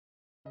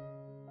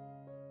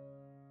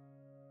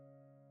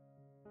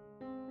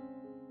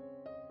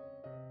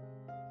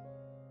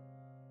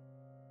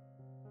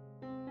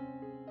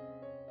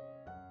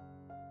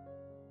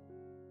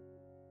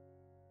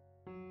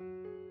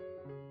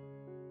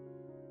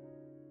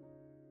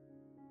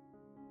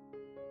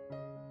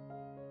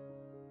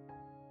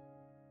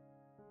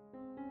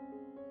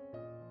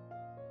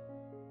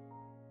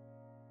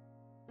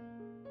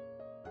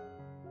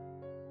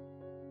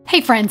Hey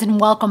friends, and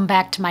welcome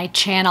back to my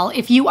channel.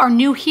 If you are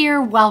new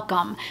here,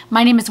 welcome.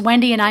 My name is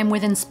Wendy and I'm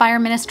with Inspire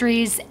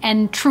Ministries,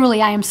 and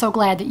truly I am so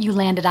glad that you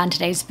landed on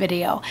today's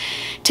video.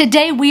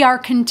 Today we are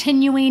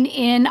continuing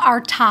in our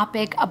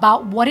topic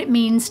about what it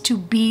means to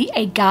be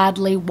a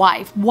godly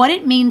wife, what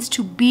it means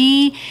to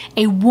be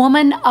a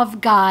woman of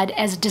God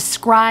as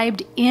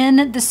described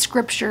in the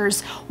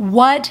scriptures,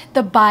 what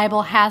the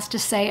Bible has to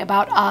say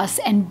about us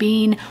and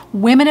being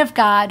women of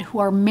God who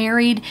are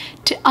married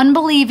to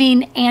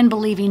unbelieving and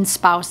believing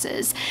spouses.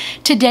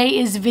 Today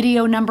is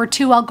video number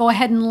 2. I'll go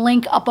ahead and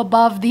link up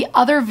above the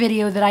other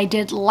video that I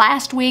did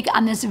last week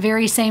on this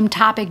very same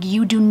topic.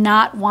 You do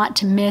not want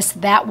to miss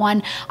that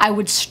one. I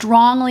would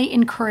strongly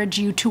encourage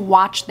you to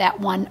watch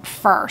that one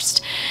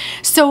first.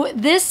 So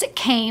this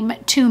came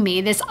to me,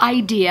 this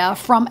idea,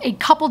 from a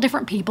couple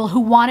different people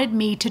who wanted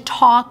me to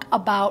talk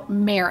about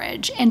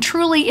marriage. And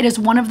truly it is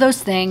one of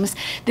those things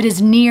that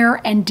is near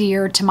and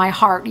dear to my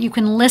heart. You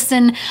can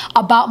listen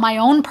about my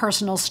own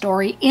personal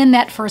story in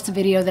that first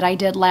video that I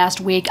did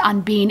last week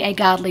on being a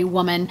godly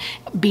woman,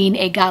 being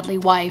a godly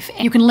wife.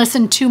 And you can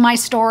listen to my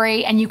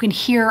story and you can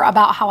hear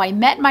about how I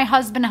met my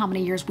husband, how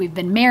many years we've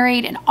been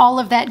married, and all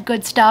of that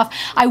good stuff.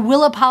 I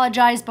will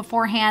apologize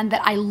beforehand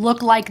that I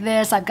look like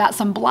this. I've got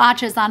some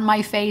blotches on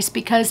my face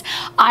because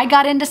I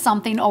got into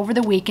something over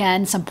the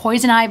weekend, some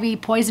poison ivy,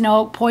 poison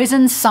oak,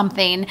 poison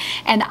something,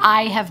 and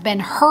I have been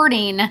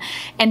hurting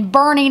and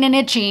burning and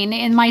itching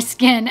in my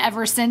skin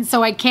ever since,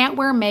 so I can't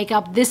wear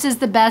makeup. This is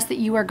the best that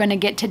you are going to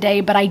get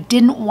today, but I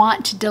didn't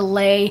want to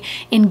delay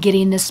in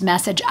getting this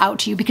message out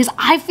to you because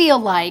I feel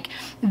like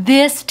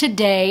this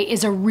today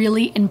is a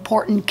really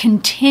important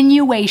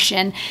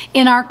continuation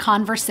in our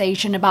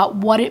conversation about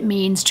what it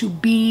means to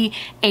be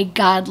a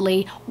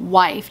godly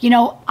wife. You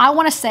know, I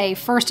want to say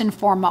first and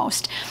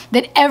foremost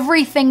that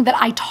everything that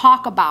I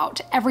talk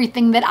about,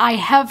 everything that I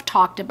have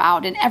talked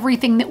about, and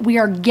everything that we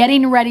are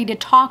getting ready to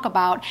talk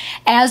about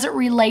as it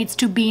relates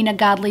to being a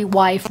godly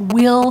wife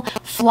will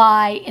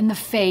fly in the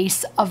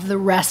face of the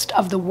rest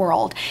of the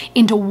world,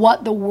 into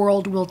what the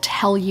world will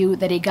tell you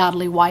that a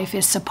godly wife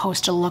is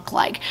supposed to look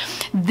like.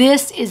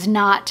 This is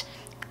not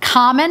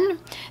common.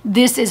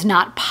 This is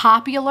not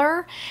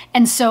popular.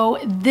 And so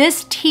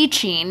this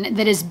teaching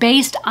that is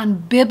based on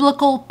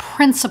biblical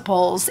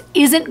principles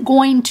isn't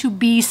going to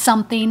be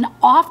something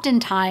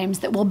oftentimes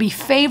that will be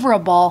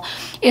favorable,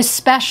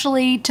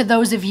 especially to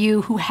those of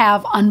you who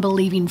have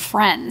unbelieving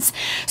friends.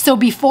 So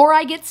before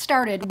I get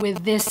started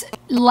with this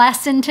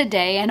lesson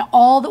today and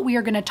all that we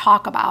are going to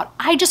talk about,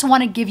 I just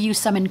want to give you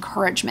some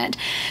encouragement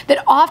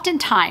that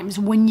oftentimes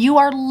when you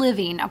are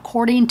living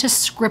according to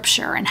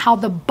Scripture and how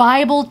the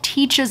Bible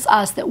teaches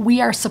us that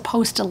we are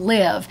supposed to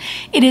live,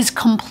 it is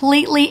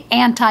completely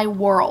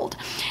anti-world.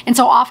 And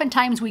so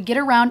oftentimes we get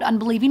around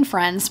unbelieving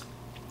friends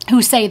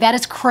who say, that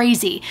is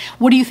crazy.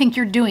 What do you think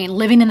you're doing?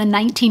 Living in the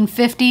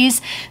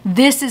 1950s?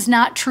 This is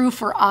not true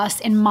for us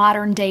in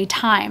modern day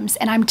times.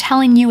 And I'm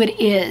telling you it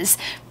is.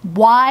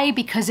 Why?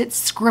 Because it's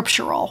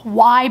scriptural.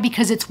 Why?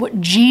 Because it's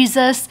what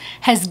Jesus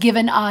has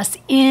given us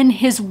in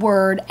His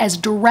Word as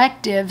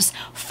directives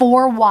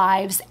for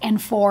wives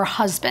and for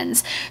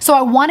husbands. So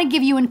I want to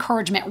give you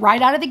encouragement right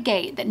out of the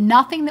gate that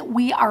nothing that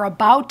we are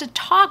about to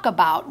talk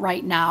about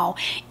right now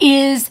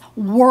is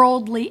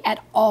worldly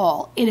at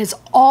all. It is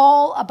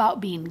all about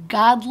being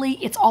godly.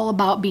 It's all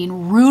about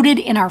being rooted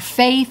in our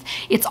faith.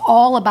 It's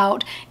all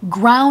about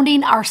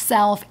grounding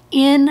ourselves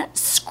in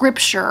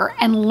Scripture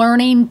and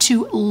learning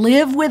to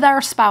live with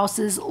our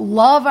spouses,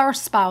 love our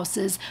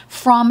spouses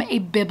from a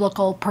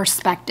biblical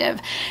perspective.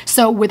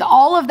 So with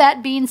all of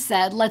that being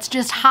said, let's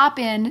just hop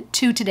in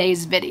to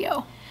today's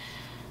video.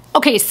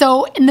 Okay,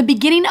 so in the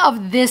beginning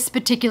of this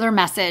particular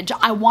message,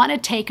 I want to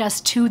take us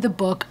to the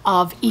book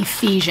of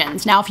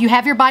Ephesians. Now, if you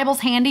have your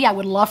Bibles handy, I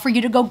would love for you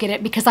to go get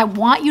it because I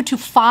want you to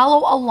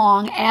follow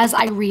along as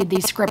I read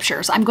these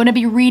scriptures. I'm going to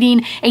be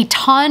reading a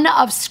ton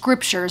of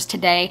scriptures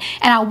today,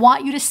 and I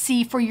want you to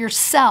see for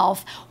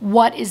yourself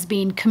what is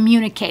being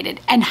communicated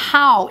and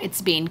how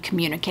it's being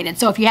communicated.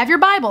 So if you have your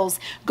Bibles,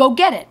 go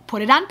get it.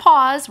 Put it on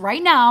pause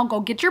right now.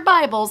 Go get your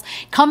Bibles.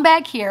 Come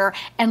back here,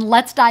 and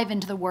let's dive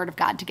into the Word of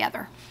God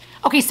together.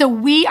 Okay, so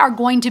we are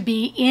going to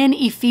be in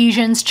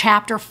Ephesians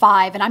chapter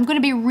 5, and I'm going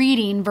to be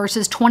reading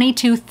verses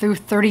 22 through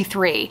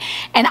 33.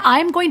 And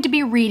I'm going to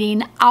be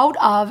reading out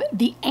of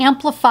the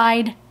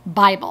Amplified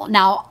Bible.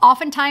 Now,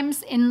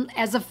 oftentimes,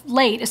 as of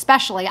late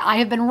especially, I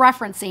have been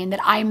referencing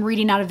that I'm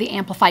reading out of the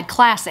Amplified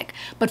Classic.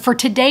 But for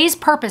today's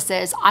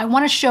purposes, I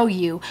want to show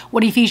you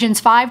what Ephesians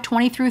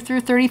 5:20 through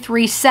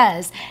 33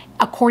 says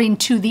according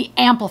to the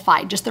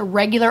Amplified, just the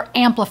regular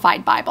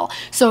Amplified Bible.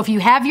 So if you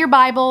have your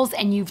Bibles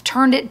and you've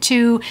turned it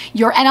to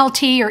your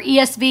NLT or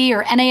ESV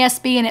or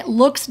NASB and it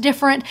looks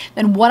different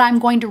than what I'm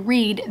going to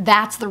read,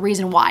 that's the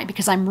reason why,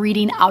 because I'm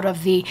reading out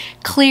of the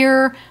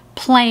clear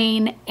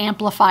Plain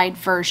Amplified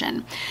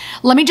Version.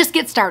 Let me just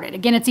get started.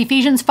 Again, it's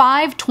Ephesians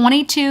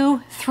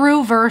 5:22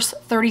 through verse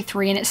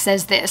 33, and it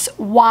says this: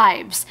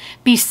 Wives,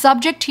 be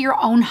subject to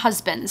your own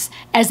husbands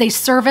as a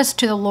service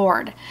to the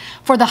Lord.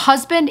 For the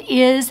husband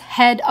is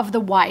head of the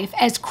wife,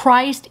 as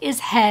Christ is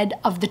head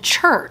of the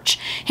church,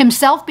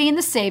 himself being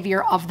the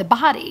Savior of the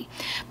body.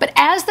 But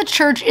as the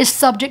church is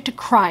subject to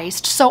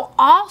Christ, so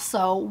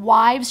also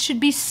wives should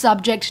be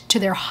subject to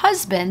their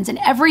husbands in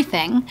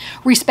everything,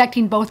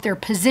 respecting both their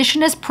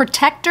position as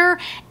protector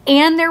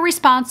and their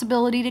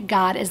responsibility to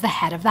God as the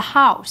head of the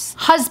house.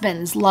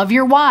 Husbands, love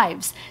your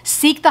wives,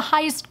 seek the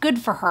highest good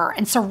for her,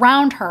 and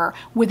surround her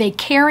with a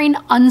caring,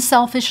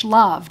 unselfish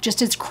love,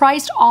 just as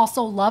Christ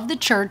also loved the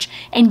church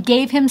and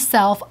gave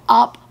himself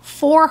up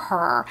for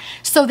her,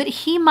 so that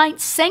he might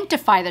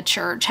sanctify the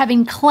church,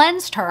 having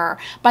cleansed her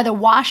by the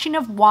washing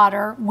of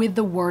water with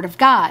the word of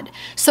God,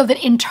 so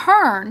that in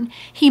turn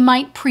he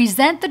might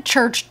present the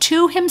church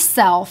to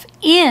himself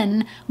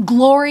in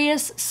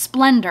glorious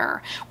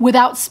splendor,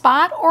 without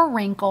spot or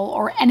wrinkle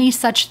or any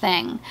such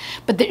thing,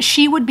 but that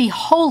she would be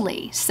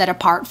holy, set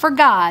apart for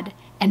God,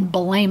 and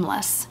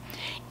blameless.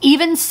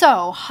 Even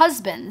so,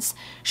 husbands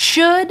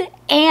should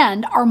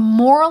and are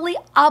morally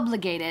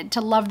obligated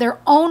to love their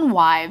own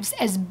wives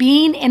as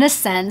being, in a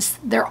sense,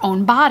 their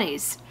own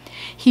bodies.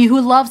 He who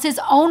loves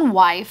his own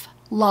wife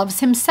loves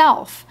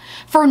himself.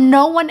 For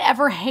no one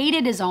ever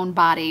hated his own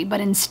body, but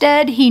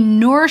instead he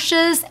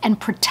nourishes and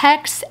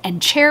protects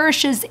and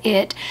cherishes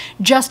it,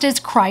 just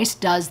as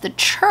Christ does the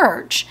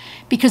church,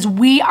 because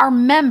we are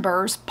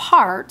members,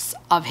 parts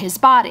of his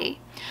body.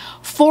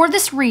 For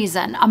this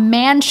reason, a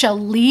man shall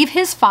leave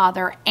his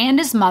father and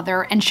his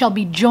mother, and shall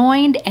be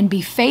joined and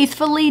be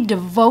faithfully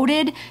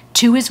devoted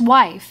to his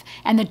wife,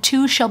 and the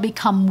two shall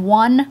become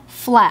one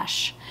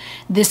flesh.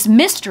 This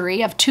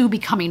mystery of two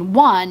becoming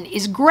one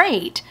is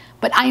great,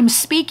 but I am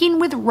speaking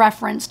with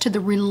reference to the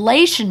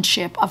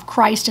relationship of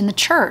Christ and the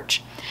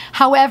church.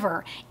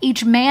 However,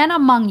 each man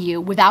among you,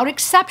 without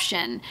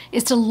exception,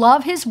 is to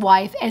love his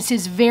wife as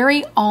his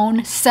very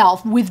own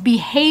self, with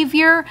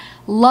behavior,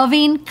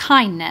 loving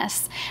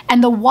kindness,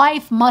 and the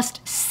wife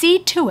must see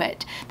to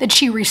it that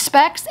she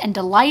respects and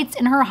delights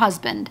in her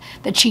husband,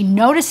 that she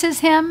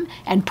notices him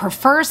and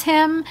prefers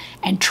him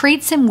and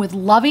treats him with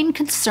loving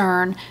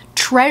concern,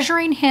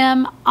 treasuring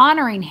him,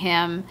 honoring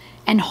him,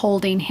 and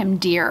holding him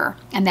dear.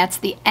 And that's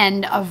the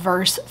end of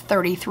verse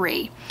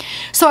 33.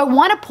 So I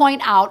want to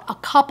point out a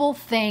couple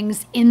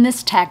things in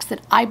this text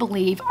that I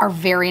believe are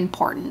very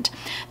important.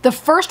 The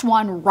first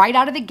one right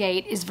out of the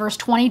gate is verse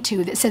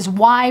 22 that says,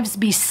 wives,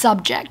 be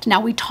subject. Now,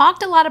 we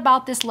talked a lot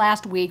about this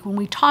last week when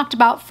we talked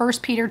about 1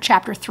 Peter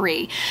chapter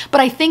 3,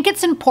 but I think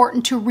it's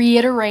important to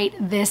reiterate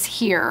this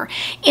here.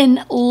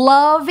 In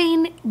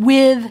loving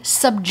with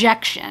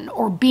subjection,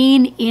 or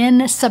being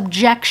in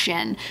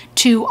subjection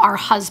to our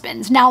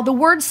husbands. Now,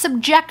 the word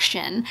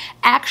subjection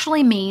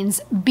actually means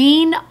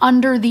being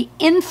under the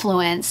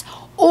influence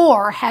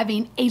or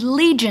having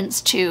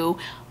allegiance to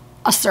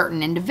a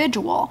certain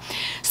individual.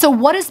 So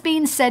what is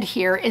being said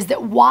here is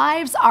that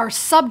wives are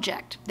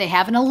subject. They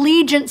have an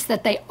allegiance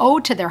that they owe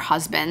to their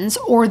husbands,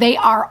 or they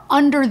are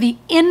under the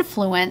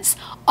influence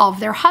of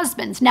their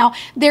husbands. Now,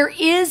 there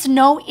is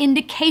no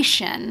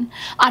indication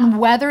on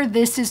whether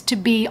this is to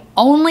be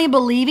only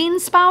believing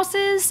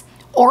spouses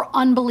or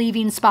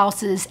unbelieving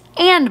spouses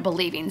and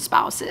believing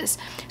spouses.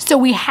 So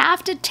we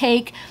have to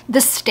take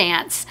the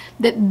stance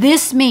that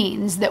this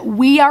means that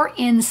we are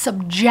in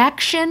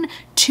subjection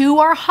to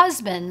our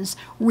husbands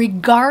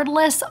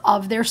regardless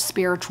of their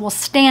spiritual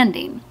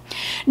standing.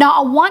 Now,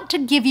 I want to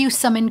give you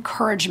some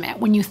encouragement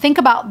when you think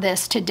about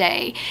this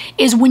today,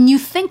 is when you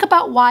think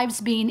about wives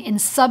being in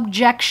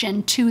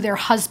subjection to their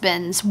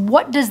husbands,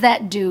 what does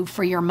that do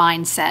for your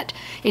mindset?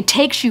 It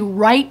takes you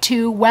right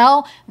to,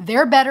 well,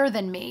 they're better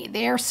than me,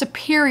 they're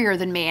superior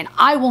than me, and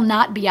I will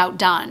not be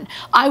outdone.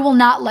 I will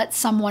not let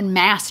someone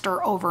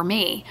master over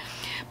me.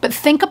 But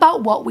think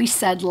about what we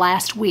said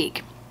last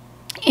week.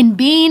 In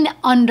being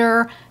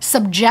under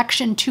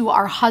subjection to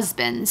our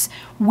husbands,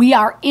 we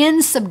are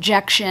in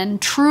subjection,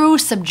 true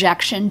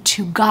subjection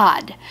to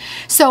God.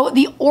 So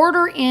the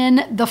order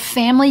in the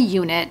family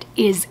unit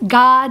is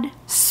God,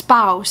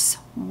 spouse,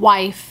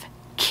 wife,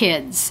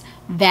 kids.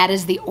 That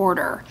is the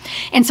order.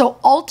 And so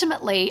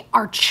ultimately,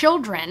 our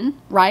children,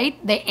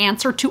 right, they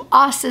answer to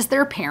us as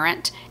their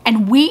parent,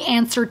 and we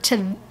answer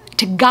to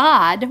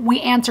God, we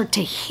answer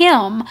to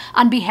him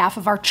on behalf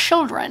of our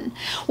children.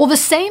 Well, the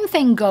same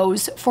thing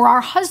goes for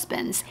our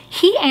husbands.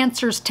 He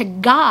answers to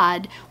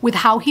God with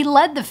how he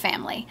led the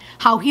family,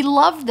 how he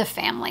loved the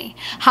family,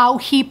 how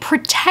he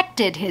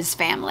protected his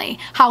family,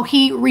 how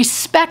he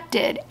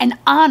respected and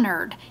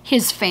honored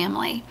his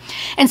family.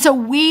 And so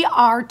we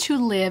are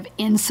to live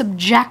in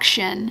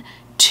subjection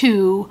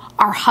to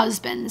our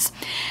husbands.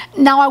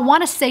 Now, I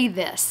want to say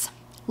this.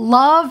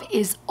 Love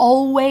is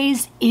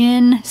always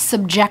in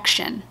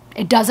subjection.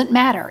 It doesn't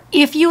matter.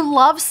 If you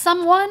love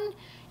someone,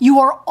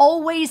 you are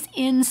always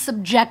in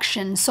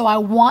subjection. So I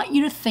want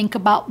you to think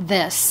about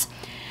this.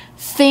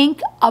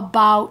 Think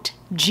about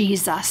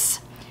Jesus.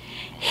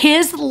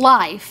 His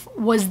life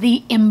was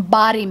the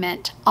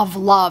embodiment of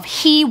love.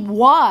 He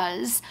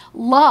was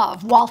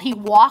love. While he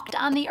walked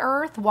on the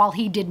earth, while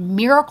he did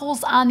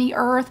miracles on the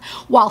earth,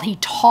 while he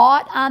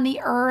taught on the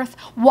earth,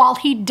 while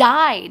he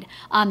died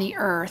on the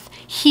earth,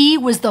 he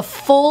was the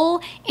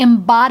full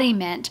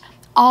embodiment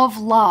of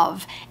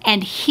love.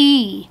 And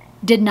he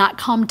did not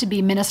come to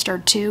be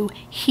ministered to.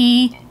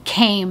 He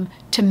came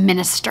to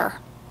minister.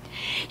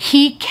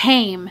 He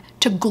came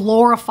to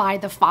glorify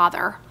the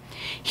Father.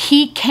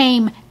 He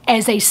came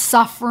as a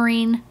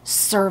suffering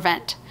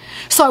servant.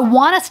 So I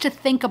want us to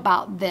think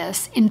about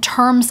this in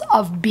terms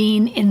of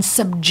being in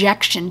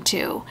subjection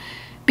to.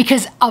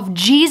 Because of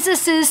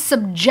Jesus'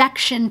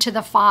 subjection to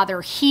the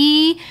Father,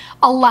 he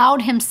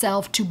allowed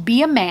himself to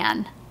be a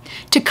man,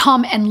 to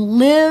come and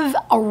live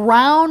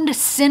around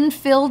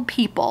sin-filled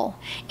people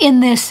in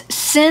this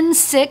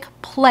sin-sick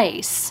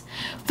place,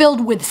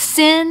 filled with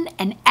sin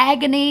and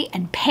agony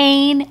and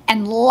pain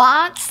and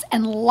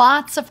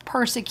lots of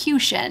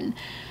persecution.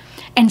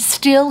 And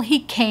still he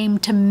came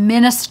to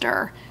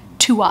minister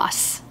to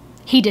us.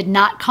 He did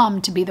not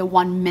come to be the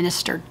one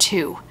ministered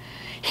to.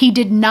 He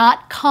did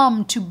not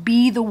come to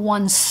be the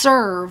one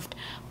served,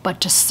 but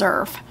to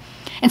serve.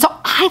 And so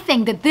I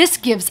think that this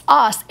gives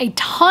us a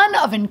ton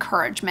of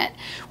encouragement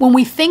when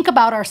we think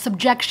about our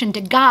subjection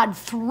to God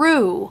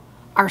through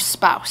our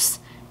spouse.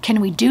 Can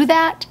we do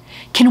that?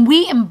 Can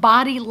we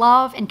embody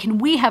love? And can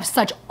we have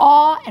such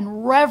awe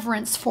and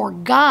reverence for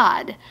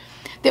God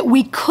that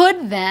we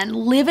could then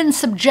live in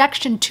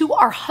subjection to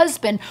our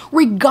husband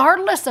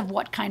regardless of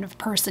what kind of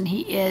person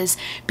he is,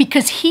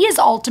 because he is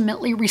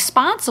ultimately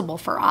responsible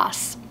for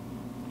us.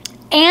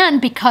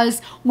 And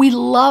because we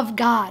love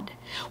God,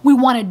 we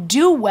want to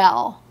do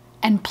well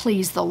and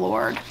please the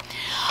Lord.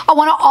 I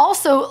want to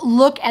also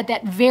look at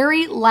that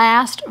very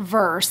last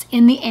verse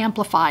in the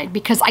Amplified,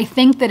 because I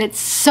think that it's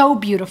so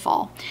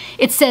beautiful.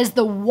 It says,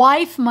 the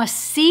wife must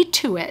see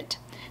to it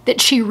that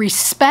she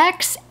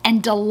respects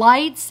and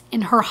delights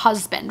in her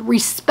husband.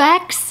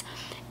 Respects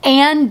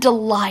and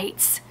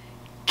delights.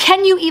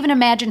 Can you even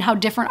imagine how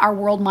different our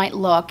world might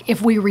look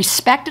if we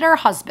respected our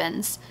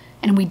husbands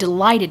and we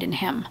delighted in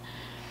him?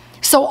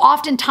 So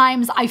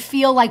oftentimes I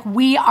feel like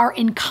we are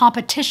in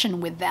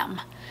competition with them.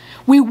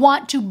 We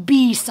want to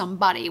be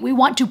somebody. We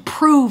want to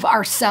prove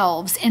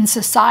ourselves in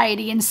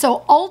society. And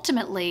so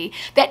ultimately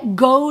that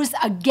goes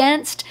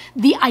against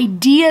the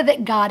idea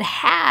that God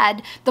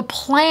had, the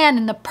plan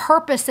and the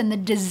purpose and the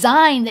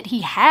design that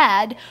he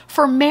had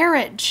for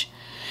marriage.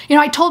 You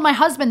know, I told my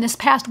husband this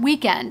past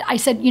weekend, I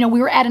said, we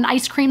were at an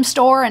ice cream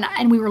store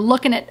and we were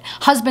looking at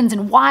husbands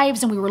and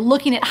wives and we were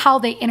looking at how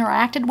they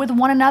interacted with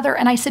one another.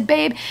 And I said,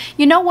 babe,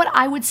 you know what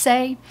I would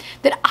say?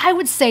 That I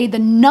would say the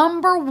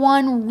number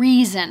one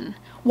reason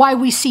why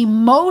we see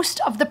most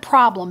of the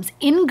problems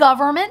in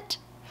government,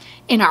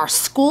 in our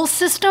school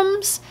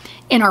systems,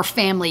 in our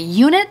family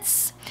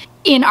units,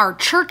 in our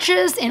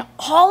churches, in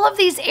all of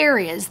these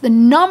areas, the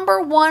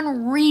number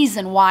one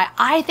reason why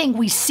I think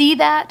we see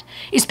that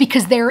is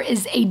because there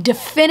is a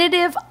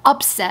definitive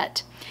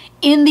upset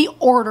in the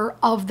order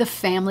of the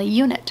family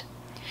unit.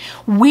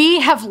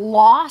 We have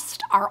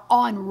lost our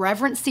awe and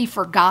reverency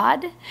for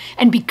God,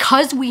 and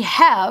because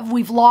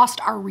we've lost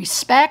our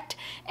respect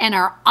and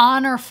our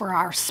honor for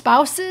our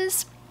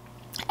spouses.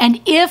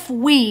 And if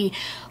we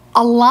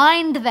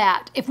aligned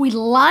that, if we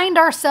lined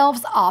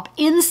ourselves up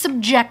in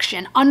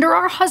subjection under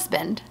our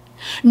husband,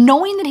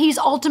 knowing that he's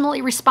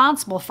ultimately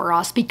responsible for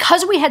us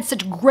because we had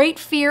such great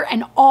fear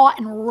and awe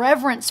and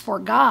reverence for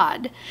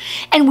God,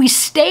 and we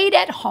stayed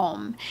at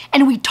home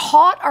and we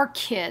taught our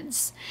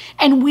kids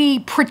and we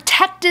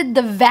protected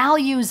the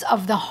values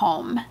of the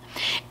home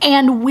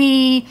and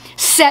we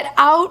set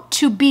out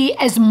to be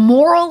as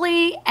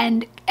morally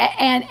and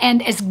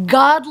as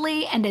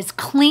godly and as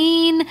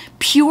clean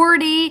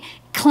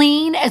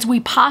as we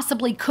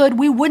possibly could,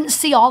 we wouldn't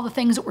see all the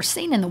things that we're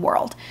seeing in the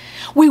world.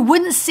 We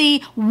wouldn't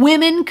see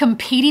women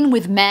competing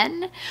with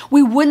men.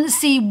 We wouldn't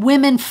see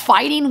women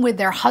fighting with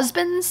their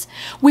husbands.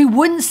 We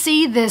wouldn't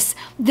see this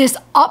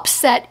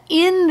upset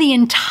in the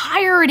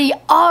entirety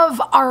of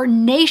our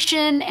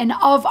nation and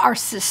of our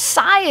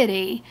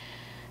society,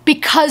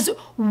 because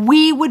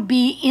we would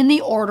be in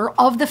the order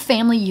of the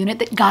family unit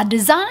that God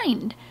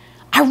designed.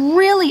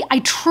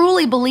 I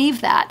truly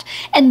believe that.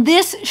 And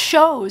this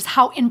shows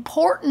how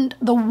important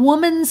the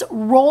woman's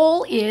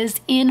role is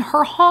in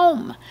her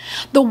home.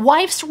 The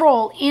wife's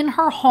role in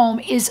her home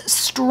is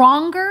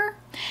stronger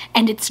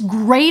and it's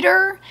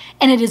greater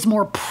and it is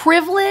more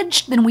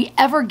privileged than we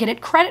ever give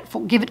it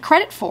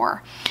credit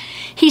for.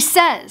 He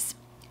says,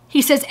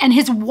 and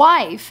his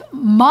wife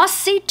must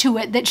see to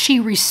it that she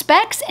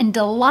respects and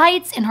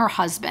delights in her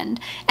husband.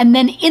 And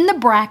then in the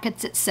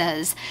brackets it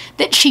says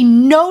that she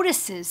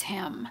notices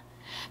him,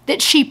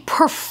 that she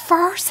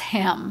prefers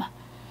him,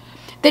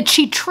 that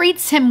she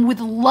treats him with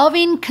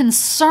loving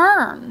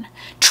concern,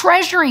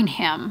 treasuring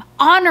him,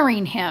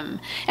 honoring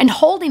him, and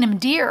holding him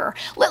dear.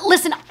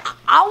 Listen,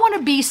 I want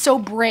to be so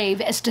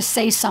brave as to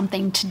say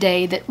something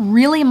today that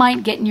really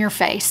might get in your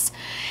face.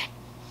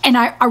 And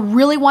I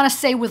really want to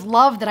say with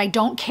love that I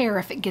don't care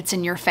if it gets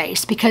in your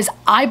face, because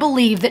I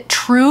believe that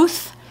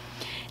truth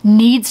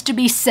needs to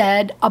be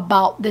said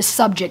about this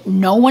subject.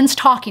 No one's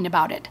talking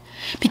about it.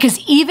 Because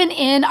even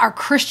in our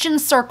Christian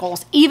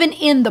circles, even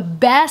in the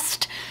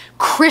best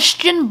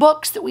Christian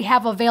books that we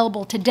have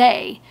available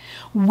today,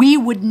 we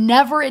would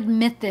never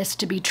admit this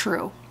to be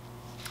true.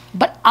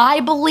 But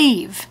I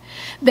believe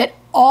that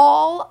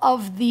all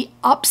of the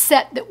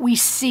upset that we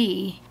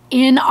see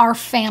in our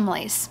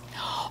families,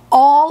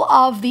 all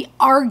of the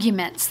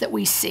arguments that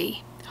we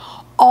see,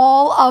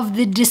 all of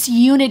the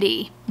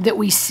disunity that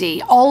we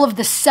see, all of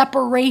the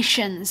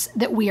separations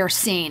that we are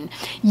seeing.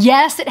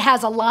 Yes, it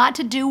has a lot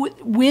to do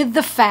with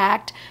the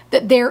fact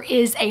that there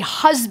is a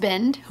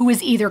husband who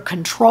is either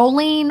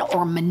controlling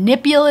or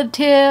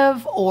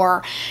manipulative,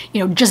 or,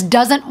 just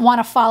doesn't want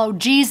to follow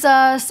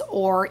Jesus,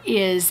 or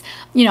is,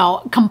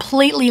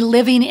 completely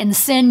living in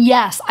sin.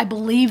 Yes, I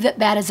believe that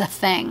that is a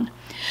thing.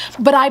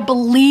 But I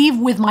believe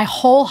with my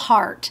whole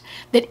heart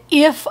that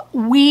if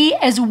we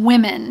as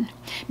women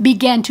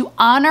begin to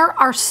honor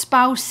our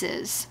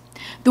spouses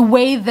the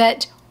way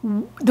that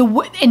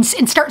and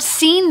start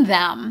seeing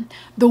them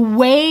the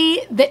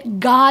way that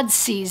God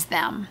sees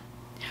them,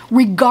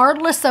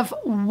 regardless of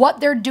what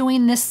they're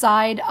doing this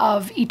side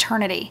of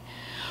eternity,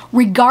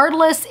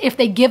 regardless if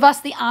they give us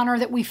the honor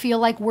that we feel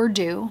like we're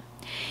due,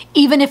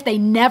 even if they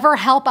never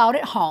help out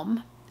at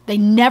home, they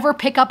never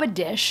pick up a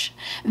dish,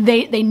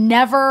 they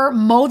never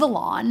mow the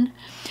lawn,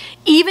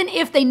 even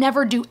if they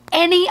never do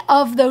any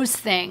of those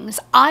things,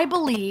 I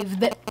believe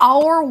that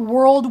our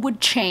world would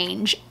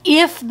change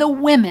if the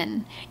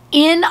women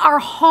in our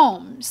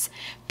homes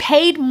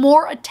paid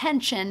more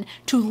attention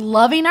to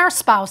loving our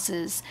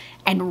spouses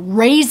and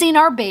raising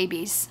our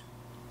babies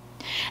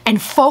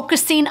and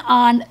focusing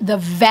on the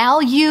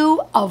value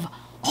of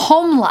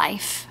home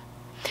life.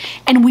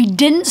 And we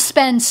didn't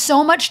spend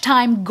so much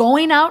time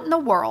going out in the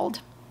world,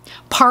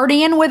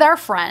 partying with our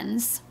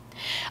friends,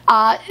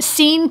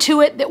 seeing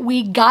to it that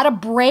we got a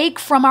break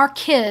from our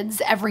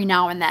kids every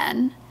now and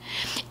then.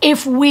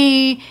 If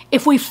we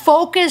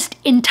focused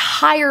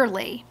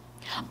entirely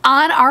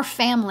on our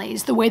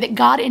families the way that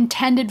God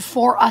intended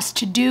for us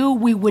to do,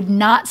 we would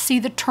not see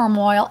the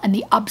turmoil and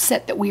the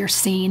upset that we are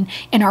seeing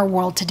in our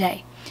world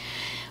today.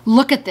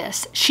 Look at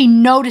this. She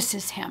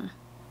notices him.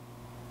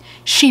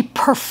 She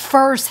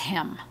prefers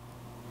him.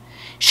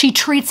 She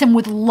treats him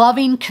with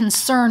loving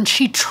concern.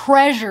 She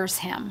treasures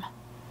him.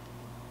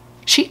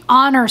 She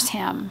honors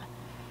him.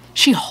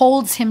 She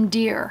holds him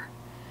dear.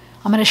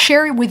 I'm going to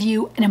share with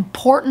you an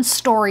important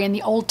story in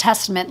the Old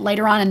Testament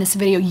later on in this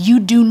video. You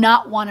do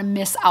not want to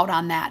miss out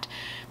on that.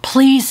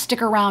 Please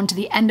stick around to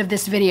the end of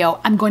this video.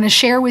 I'm going to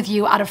share with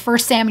you out of 1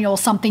 Samuel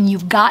something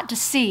you've got to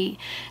see.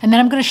 And then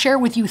I'm going to share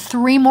with you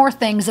 3 more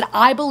things that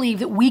I believe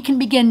that we can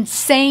begin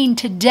saying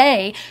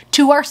today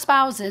to our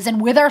spouses and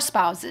with our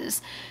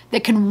spouses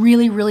that can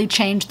really, really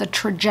change the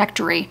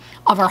trajectory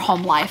of our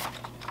home life.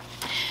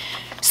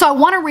 So I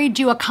want to read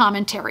you a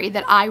commentary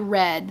that I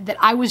read that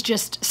I was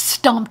just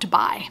stumped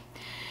by,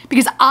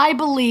 because I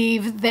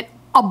believe that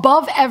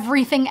above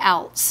everything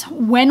else,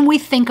 when we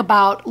think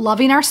about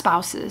loving our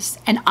spouses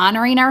and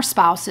honoring our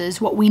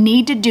spouses, what we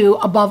need to do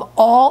above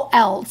all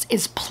else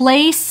is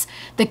place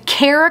the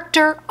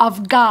character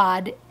of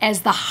God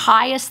as the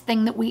highest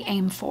thing that we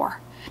aim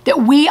for.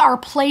 That we are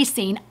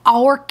placing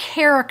our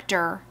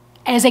character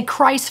as a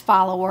Christ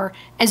follower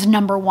as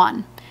number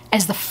 1,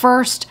 as the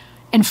first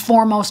and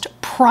foremost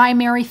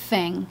primary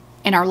thing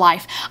in our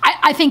life.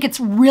 I think it's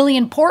really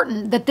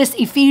important that this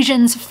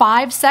Ephesians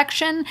 5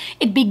 section,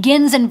 it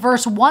begins in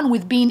verse 1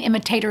 with being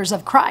imitators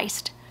of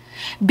Christ.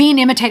 Being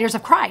imitators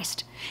of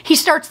Christ. He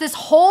starts this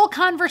whole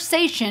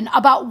conversation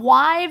about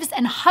wives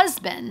and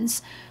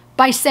husbands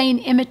by saying,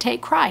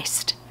 imitate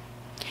Christ.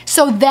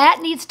 So that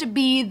needs to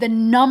be the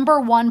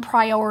number 1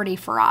 priority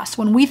for us.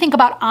 When we think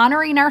about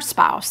honoring our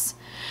spouse,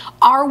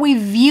 are we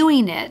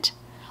viewing it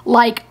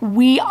like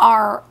we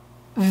are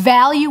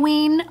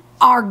valuing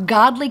our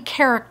godly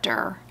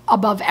character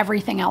above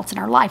everything else in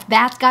our life?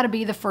 That's got to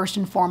be the first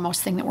and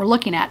foremost thing that we're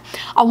looking at.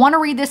 I want to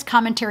read this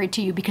commentary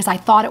to you because I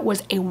thought it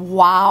was a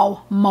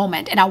wow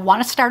moment. And I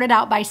want to start it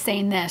out by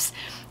saying this.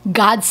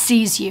 God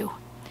sees you.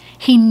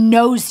 He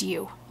knows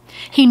you.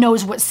 He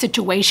knows what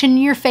situation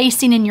you're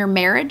facing in your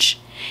marriage.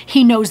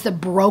 He knows the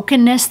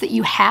brokenness that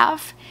you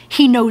have.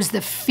 He knows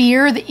the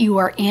fear that you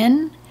are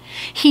in.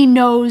 He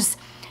knows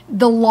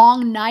the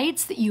long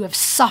nights that you have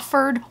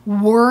suffered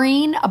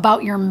worrying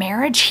about your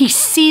marriage. He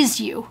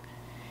sees you.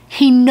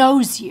 He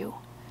knows you.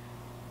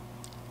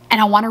 And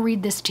I want to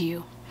read this to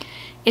you.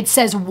 It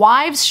says,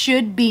 wives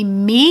should be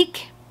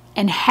meek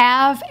and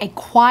have a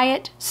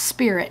quiet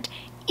spirit,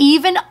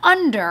 even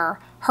under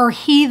her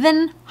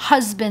heathen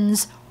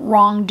husband's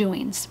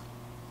wrongdoings.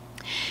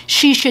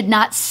 She should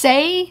not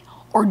say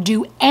or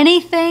do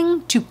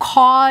anything to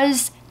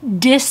cause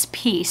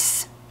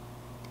dispeace.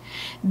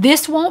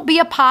 This won't be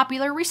a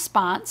popular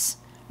response,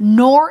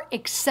 nor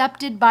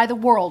accepted by the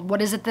world.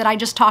 What is it that I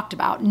just talked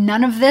about?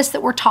 None of this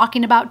that we're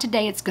talking about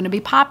today, it's going to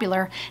be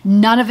popular.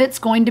 None of it's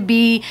going to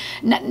be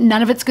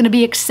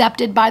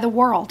accepted by the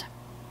world.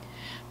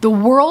 The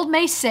world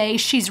may say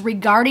she's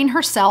regarding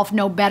herself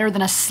no better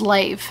than a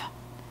slave.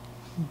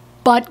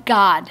 But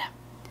God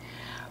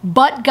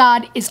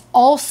is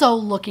also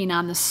looking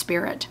on the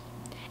spirit.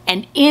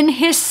 And in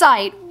his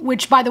sight,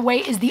 which by the way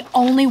is the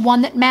only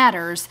one that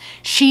matters,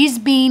 she's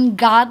being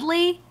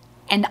godly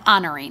and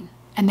honoring.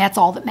 And that's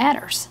all that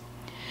matters.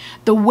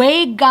 The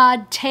way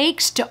God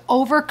takes to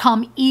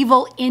overcome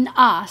evil in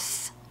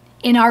us,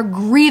 in our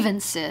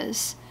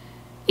grievances,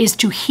 is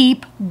to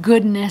heap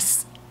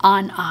goodness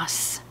on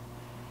us.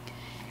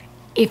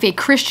 If a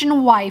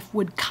Christian wife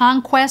would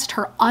conquest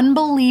her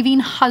unbelieving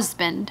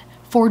husband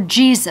for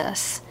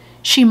Jesus,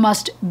 she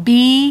must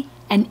be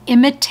an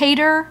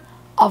imitator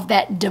of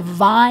that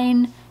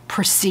divine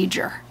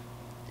procedure.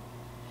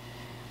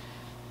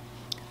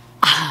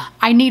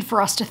 I need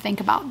for us to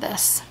think about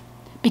this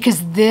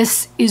because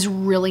this is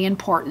really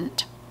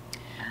important.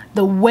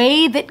 The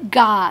way that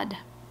God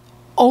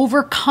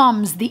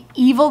overcomes the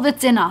evil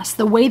that's in us,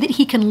 the way that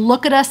he can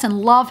look at us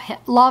and love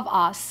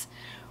us,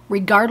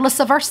 regardless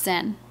of our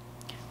sin,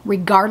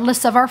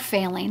 regardless of our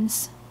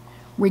failings,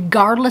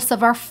 regardless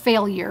of our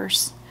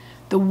failures,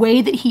 the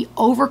way that he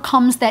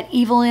overcomes that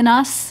evil in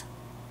us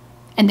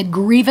and the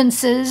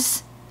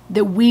grievances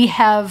that we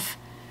have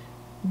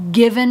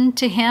given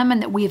to him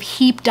and that we have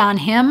heaped on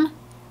him,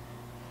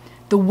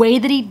 the way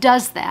that he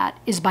does that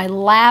is by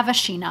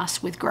lavishing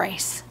us with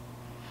grace,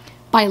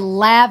 by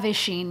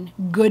lavishing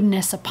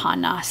goodness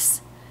upon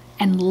us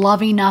and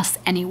loving us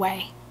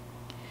anyway.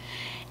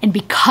 And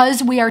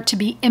because we are to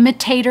be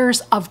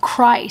imitators of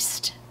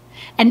Christ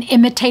and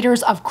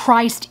imitators of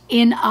Christ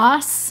in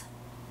us,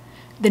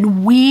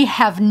 then we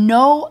have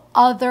no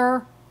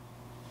other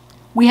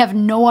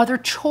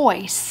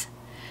choice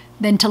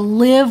than to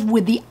live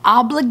with the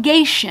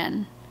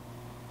obligation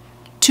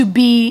to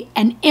be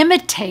an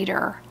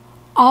imitator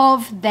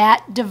of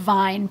that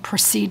divine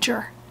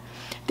procedure.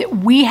 That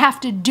we have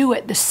to do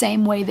it the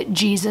same way that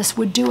Jesus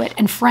would do it.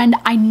 And friend,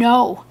 I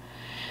know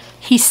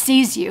he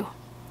sees you.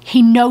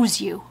 He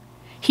knows you.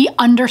 He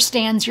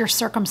understands your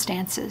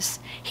circumstances.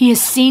 He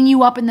has seen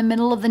you up in the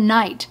middle of the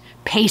night,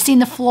 pacing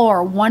the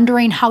floor,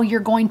 wondering how you're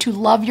going to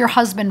love your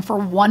husband for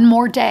one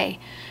more day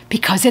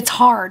because it's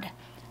hard.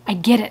 I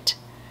get it.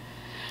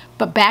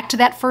 But back to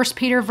that 1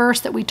 Peter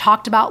verse that we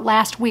talked about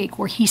last week,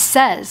 where he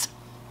says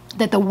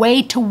that the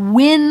way to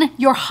win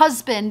your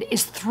husband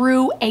is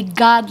through a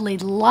godly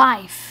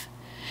life.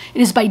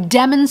 It is by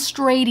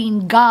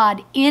demonstrating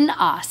God in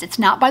us. It's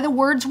not by the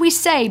words we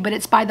say, but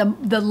it's by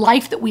the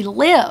life that we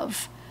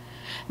live.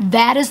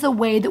 That is the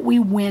way that we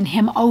win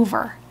him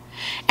over.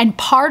 And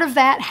part of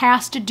that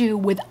has to do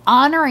with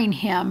honoring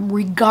him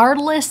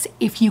regardless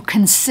if you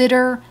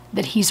consider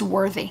that he's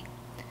worthy.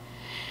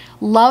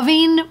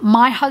 Loving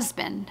my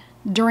husband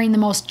during the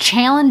most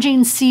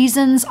challenging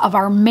seasons of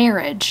our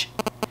marriage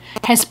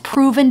has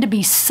proven to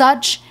be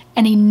such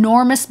an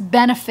enormous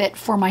benefit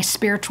for my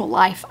spiritual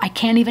life. I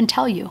can't even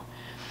tell you.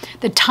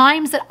 The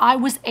times that I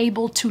was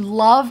able to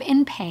love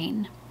in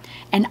pain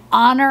and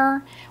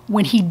honor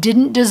when he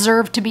didn't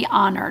deserve to be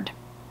honored.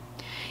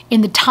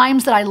 In the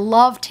times that I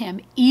loved him,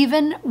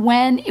 even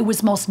when it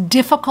was most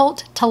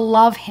difficult to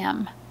love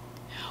him,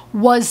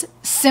 was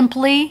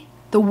simply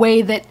the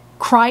way that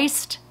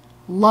Christ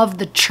loved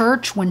the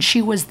church when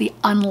she was the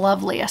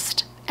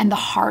unloveliest and the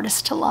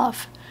hardest to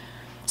love.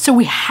 So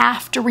we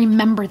have to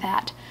remember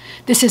that.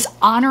 This is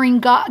honoring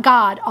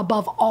God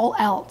above all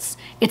else.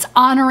 It's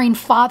honoring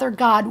Father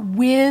God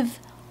with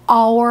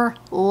our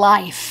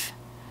life.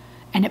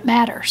 And it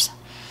matters.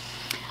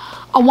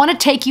 I want to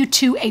take you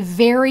to a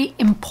very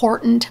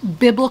important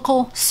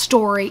biblical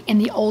story in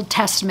the Old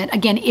Testament.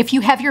 Again, if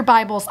you have your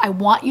Bibles, I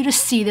want you to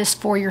see this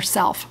for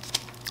yourself.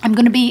 I'm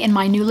going to be in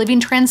my New Living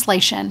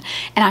Translation,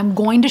 and I'm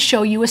going to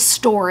show you a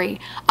story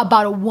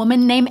about a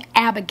woman named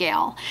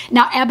Abigail.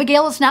 Now,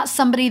 Abigail is not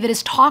somebody that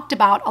is talked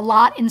about a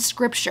lot in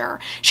Scripture.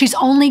 She's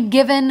only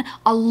given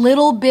a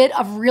little bit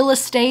of real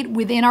estate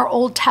within our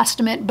Old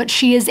Testament, but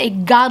she is a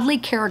godly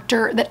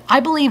character that I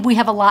believe we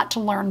have a lot to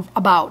learn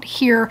about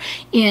here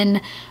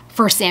in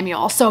 1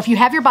 Samuel. So if you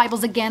have your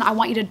Bibles again, I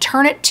want you to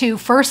turn it to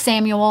 1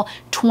 Samuel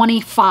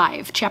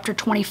 25, chapter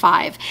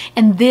 25.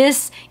 And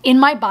this, in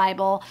my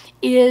Bible,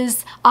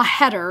 is a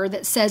header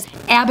that says,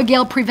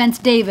 Abigail prevents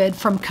David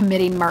from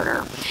committing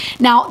murder.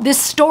 Now,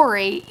 this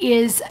story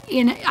is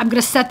I'm going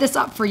to set this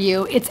up for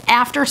you. It's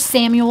after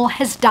Samuel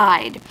has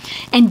died.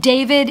 And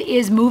David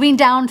is moving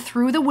down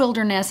through the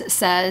wilderness, it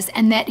says,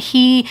 and that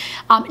he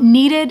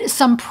needed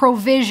some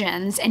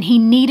provisions, and he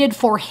needed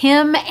for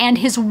him and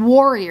his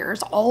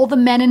warriors, all the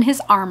men in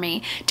his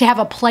army, to have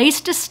a place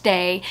to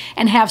stay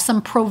and have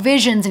some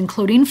provisions,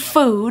 including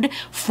food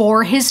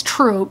for his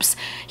troops.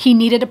 He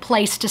needed a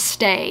place to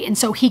stay. And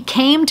so he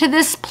came to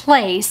this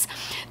place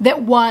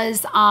that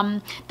was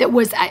owned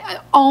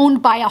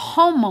by a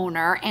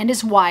homeowner and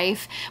his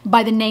wife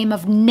by the name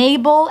of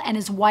Nabal, and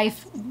his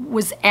wife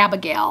was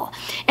Abigail.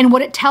 And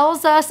what it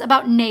tells us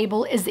about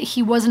Nabal is that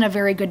he wasn't a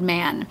very good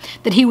man,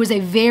 that he was a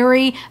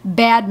very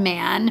bad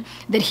man,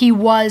 that he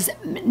was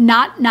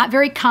not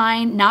very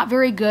kind, not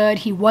very good,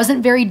 he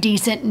wasn't very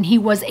decent, and he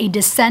was a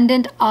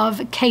descendant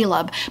of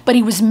Caleb. But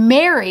he was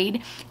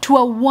married to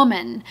a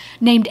woman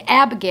named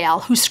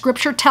Abigail, who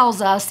scripture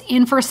tells us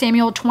in 1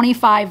 Samuel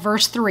 25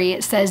 verse 3,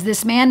 it says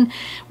this man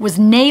was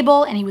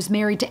Nabal and he was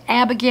married to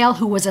Abigail,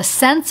 who was a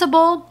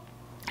sensible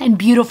and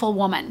beautiful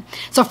woman.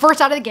 So first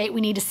out of the gate,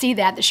 we need to see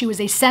that she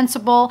was a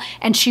sensible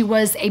and she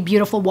was a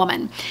beautiful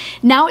woman.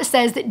 Now it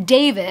says that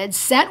David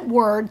sent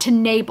word to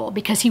Nabal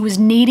because he was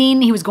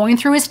going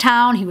through his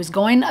town, he was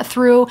going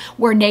through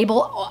where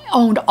Nabal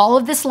owned all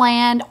of this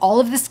land, all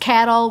of this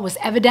cattle, was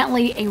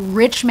evidently a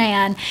rich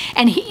man.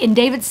 And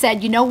David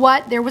said, you know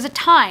what? There was a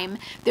time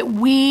that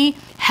we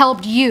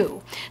helped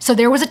you. So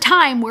there was a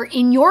time where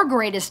in your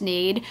greatest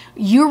need,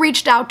 you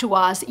reached out to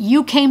us,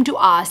 you came to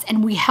us,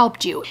 and we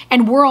helped you.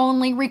 And we're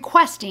only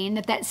requesting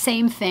that that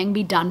same thing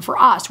be done for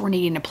us. We're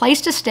needing a place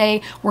to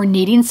stay. We're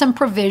needing some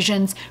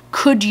provisions.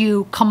 Could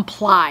you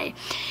comply?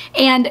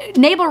 And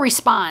Nabal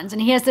responds,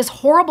 and he has this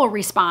horrible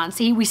response.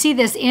 We see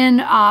this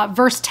in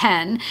verse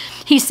 10.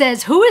 He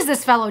says, who is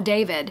this fellow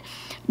David?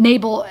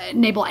 Nabal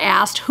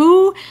asked,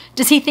 who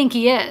does he think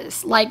he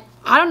is? Like,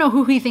 I don't know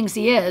who he thinks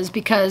he is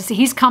because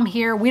he's come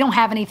here. We don't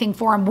have anything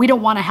for him. We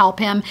don't want to help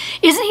him.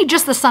 Isn't he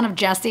just the son of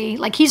Jesse?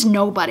 Like, he's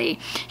nobody.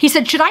 He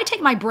said, should I take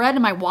my bread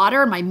and my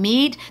water and my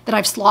meat that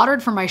I've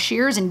slaughtered from my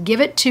shears and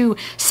give it to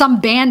some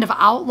band of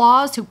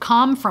outlaws who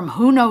come from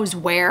who knows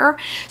where?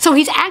 So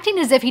he's acting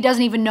as if he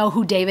doesn't even know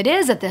who David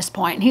is at this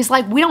point. And he's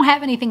like, we don't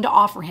have anything to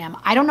offer him.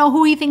 I don't know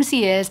who he thinks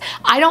he is.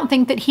 I don't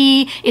think that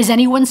he is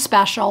anyone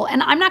special,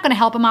 and I'm not going to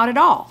help him out at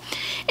all.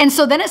 And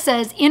so then it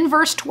says in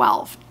verse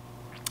 12,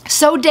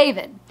 So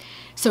David's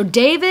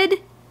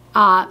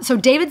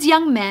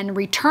young men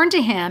returned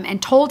to him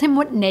and told him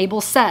what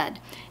Nabal said.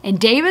 And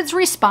David's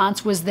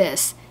response was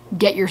this: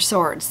 get your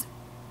swords.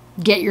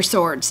 Get your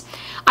swords.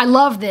 I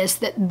love this,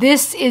 that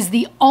this is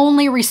the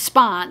only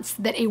response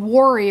that a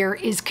warrior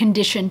is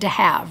conditioned to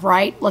have,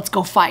 right? Let's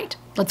go fight.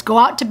 Let's go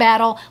out to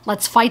battle.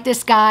 Let's fight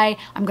this guy.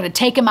 I'm going to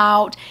take him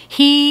out.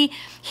 He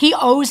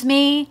owes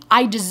me.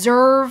 I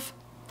deserve,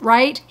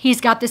 right?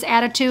 He's got this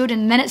attitude.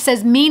 And then it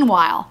says,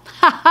 meanwhile,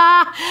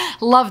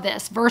 love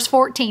this. Verse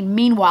 14,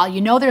 meanwhile, you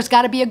know there's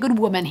got to be a good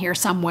woman here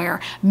somewhere.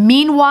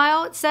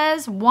 Meanwhile, it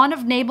says, one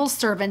of Nabal's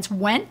servants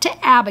went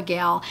to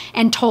Abigail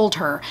and told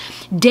her,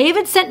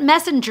 David sent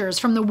messengers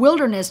from the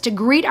wilderness to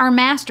greet our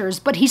masters,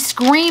 but he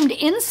screamed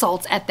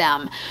insults at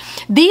them.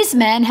 These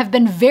men have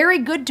been very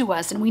good to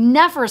us, and we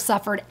never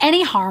suffered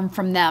any harm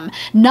from them.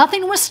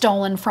 Nothing was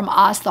stolen from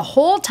us the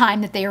whole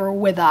time that they were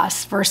with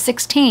us. Verse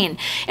 16,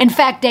 in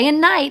fact, day and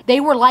night,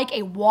 they were like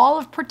a wall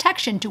of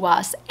protection to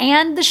us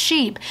and the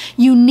sheep.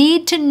 You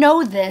need to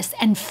know this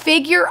and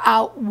figure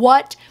out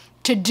what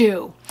to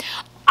do.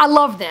 I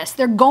love this.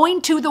 They're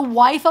going to the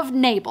wife of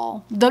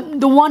Nabal,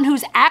 the one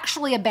who's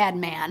actually a bad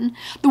man,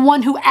 the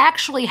one who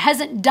actually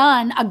hasn't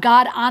done a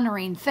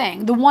God-honoring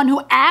thing, the one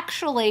who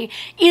actually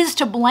is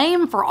to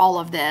blame for all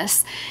of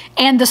this.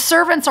 And the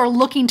servants are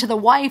looking to the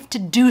wife to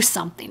do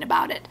something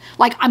about it.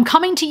 Like, I'm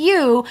coming to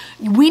you.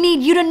 We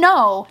need you to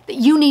know that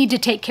you need to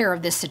take care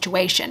of this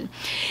situation.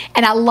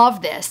 And I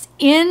love this.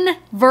 In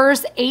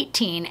verse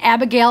 18,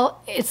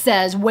 Abigail, it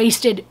says,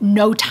 wasted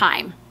no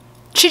time.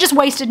 She just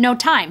wasted no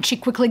time. She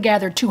quickly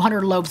gathered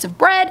 200 loaves of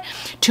bread,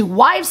 2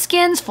 wives'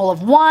 full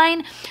of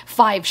wine,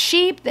 5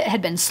 sheep that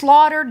had been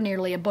slaughtered,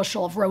 nearly a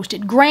bushel of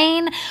roasted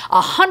grain,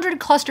 100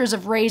 clusters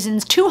of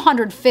raisins,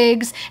 200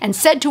 figs, and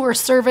said to her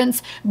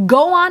servants,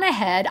 go on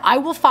ahead, I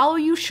will follow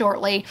you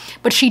shortly.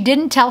 But she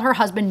didn't tell her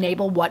husband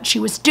Nabal what she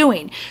was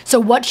doing. So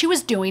what she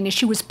was doing is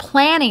she was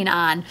planning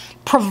on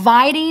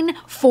providing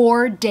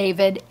for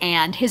David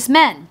and his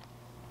men.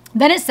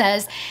 Then it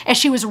says, as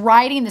she was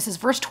riding, this is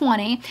verse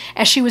 20,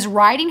 as she was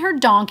riding her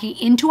donkey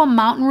into a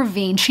mountain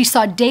ravine, she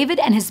saw David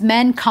and his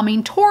men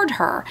coming toward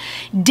her.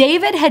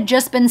 David had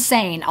just been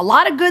saying, a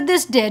lot of good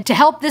this did to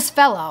help this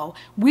fellow.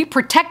 We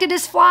protected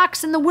his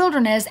flocks in the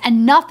wilderness,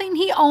 and nothing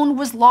he owned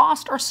was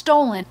lost or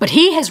stolen. But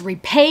he has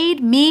repaid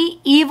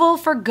me evil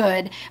for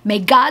good. May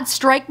God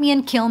strike me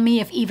and kill me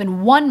if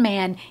even one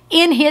man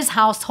in his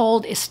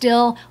household is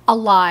still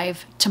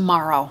alive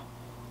tomorrow.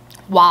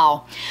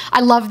 Wow.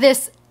 I love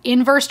this.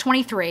 In verse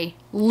 23,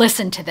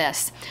 listen to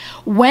this.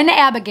 When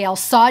Abigail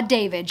saw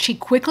David, she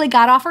quickly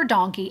got off her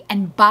donkey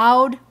and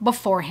bowed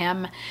before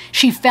him.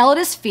 She fell at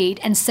his feet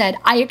and said,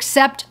 I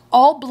accept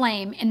all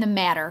blame in the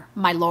matter,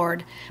 my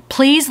lord.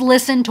 Please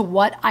listen to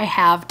what I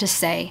have to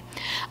say.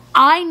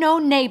 I know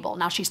Nabal,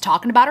 now she's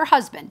talking about her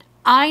husband.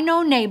 I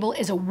know Nabal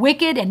is a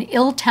wicked and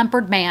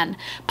ill-tempered man.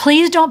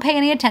 Please don't pay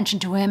any attention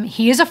to him.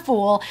 He is a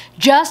fool,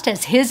 just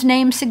as his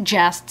name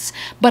suggests,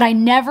 but I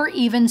never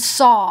even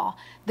saw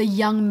the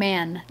young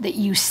man that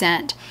you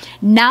sent.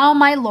 Now,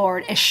 my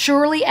Lord, as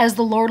surely as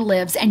the Lord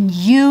lives and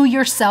you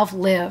yourself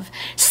live,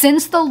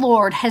 since the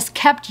Lord has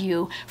kept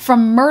you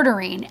from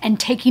murdering and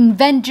taking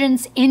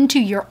vengeance into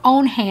your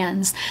own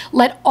hands,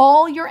 let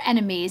all your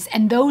enemies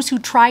and those who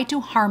try to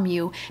harm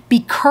you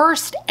be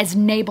cursed as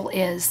Nabal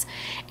is.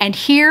 And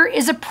here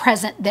is a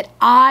present that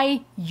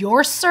I,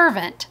 your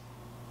servant,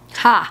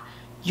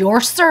 your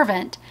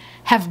servant,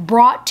 have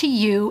brought to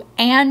you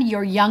and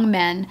your young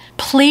men.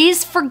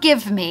 Please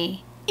forgive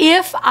me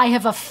if I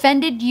have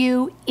offended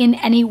you in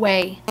any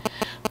way.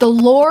 The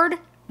Lord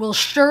will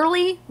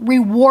surely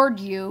reward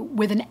you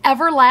with an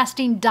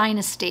everlasting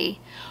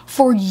dynasty,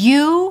 for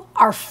you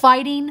are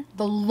fighting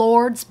the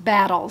Lord's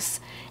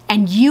battles,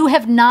 and you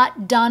have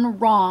not done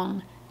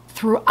wrong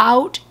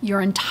throughout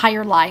your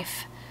entire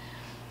life.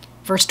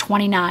 Verse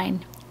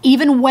 29,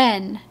 even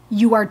when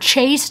you are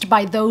chased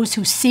by those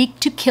who seek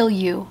to kill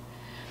you,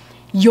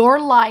 your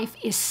life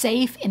is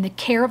safe in the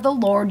care of the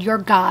Lord your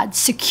God,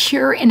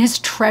 secure in his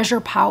treasure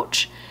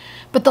pouch.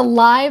 But the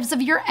lives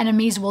of your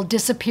enemies will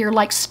disappear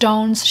like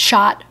stones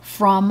shot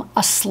from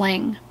a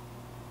sling.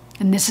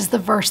 And this is the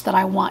verse that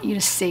I want you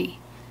to see.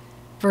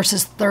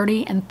 Verses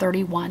 30 and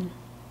 31.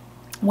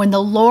 When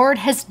the Lord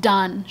has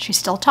done, she's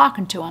still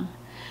talking to him,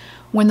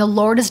 when the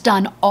Lord has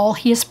done all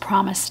he has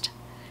promised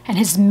and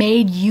has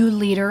made you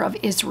leader of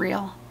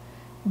Israel,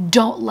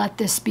 don't let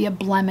this be a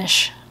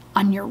blemish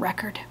on your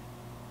record.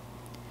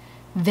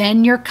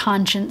 Then your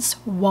conscience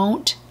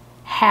won't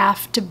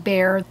have to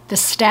bear the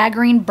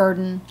staggering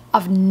burden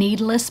of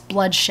needless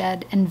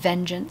bloodshed and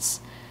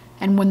vengeance.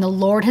 And when the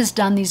Lord has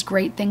done these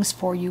great things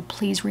for you,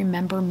 please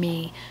remember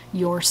me,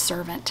 your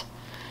servant.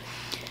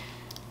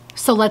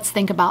 So let's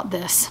think about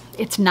this.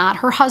 It's not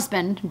her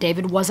husband.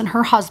 David wasn't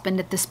her husband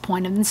at this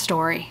point in the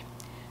story.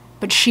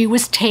 But she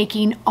was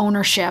taking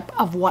ownership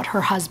of what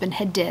her husband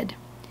had did.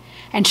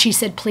 And she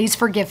said, please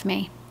forgive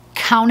me.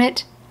 Count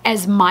it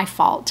as my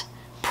fault.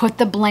 Put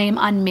the blame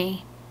on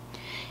me.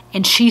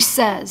 And she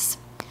says,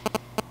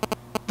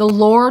 the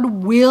Lord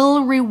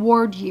will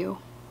reward you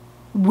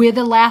with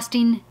a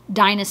lasting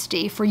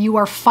dynasty, for you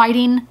are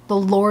fighting the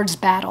Lord's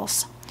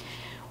battles.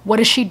 What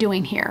is she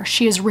doing here?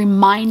 She is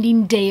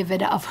reminding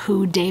David of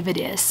who David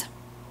is.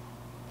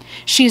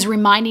 She is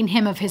reminding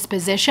him of his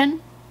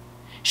position.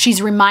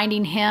 She's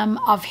reminding him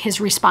of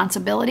his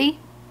responsibility.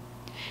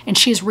 And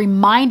she is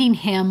reminding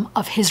him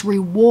of his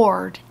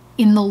reward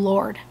in the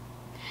Lord.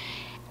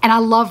 And I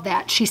love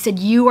that. She said,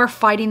 you are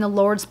fighting the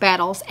Lord's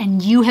battles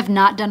and you have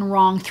not done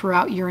wrong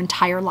throughout your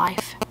entire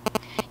life.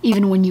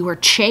 Even when you are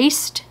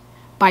chased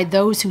by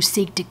those who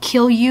seek to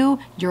kill you,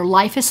 your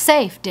life is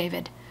safe,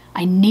 David.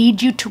 I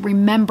need you to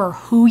remember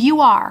who you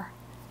are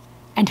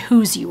and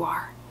whose you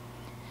are.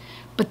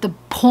 But the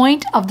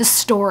point of the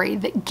story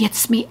that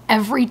gets me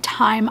every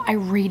time I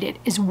read it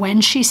is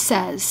when she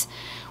says,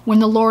 when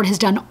the Lord has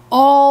done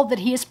all that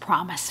he has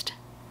promised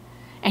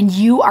and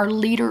you are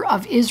leader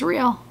of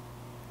Israel,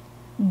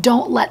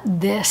 don't let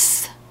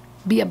this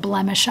be a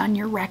blemish on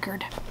your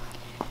record.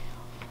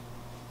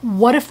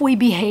 What if we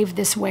behave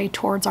this way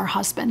towards our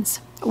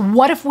husbands?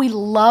 What if we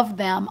love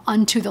them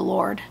unto the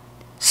Lord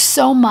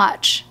so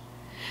much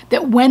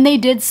that when they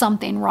did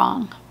something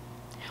wrong,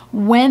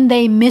 when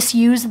they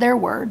misused their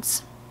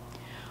words,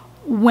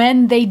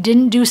 when they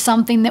didn't do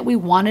something that we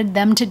wanted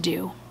them to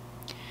do,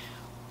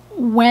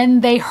 when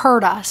they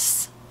hurt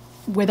us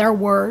with our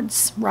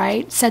words,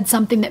 right? Said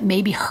something that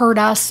maybe hurt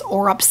us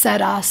or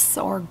upset us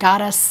or got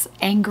us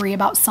angry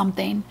about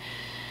something.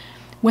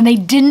 When they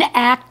didn't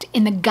act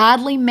in the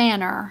godly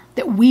manner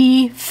that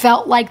we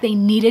felt like they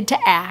needed to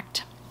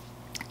act,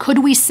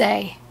 could we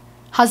say,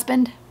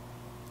 husband,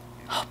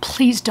 oh,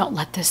 please don't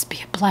let this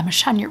be a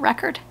blemish on your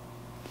record.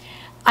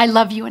 I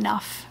love you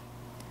enough.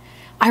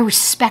 I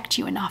respect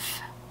you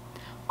enough.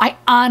 I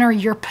honor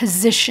your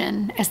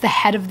position as the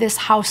head of this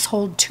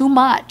household too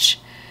much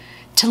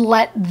to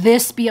let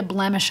this be a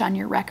blemish on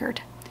your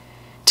record,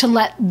 to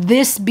let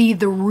this be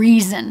the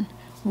reason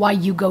why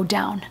you go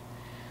down.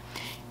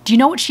 Do you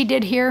know what she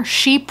did here?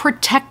 She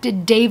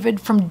protected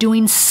David from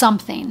doing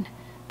something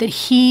that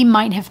he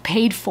might have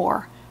paid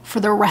for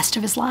the rest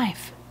of his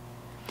life.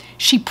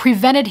 She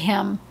prevented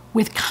him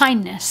with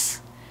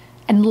kindness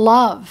and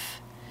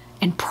love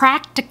and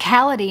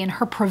practicality in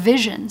her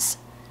provisions.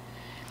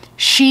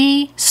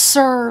 She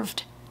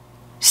served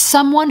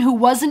someone who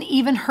wasn't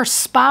even her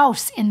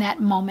spouse in that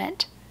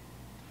moment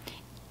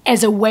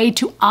as a way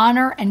to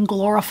honor and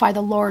glorify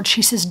the Lord.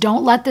 She says,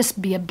 don't let this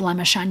be a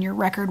blemish on your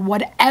record.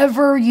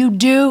 Whatever you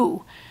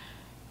do,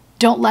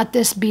 don't let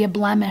this be a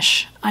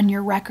blemish on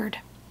your record.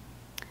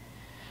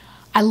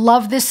 I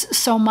love this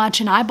so much,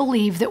 and I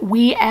believe that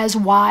we as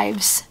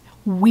wives,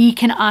 we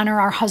can honor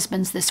our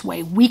husbands this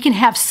way. We can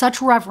have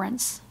such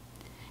reverence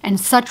and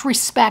such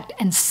respect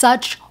and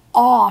such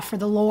awe for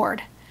the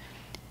Lord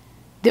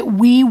that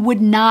we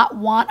would not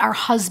want our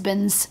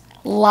husbands'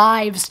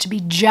 lives to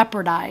be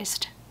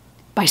jeopardized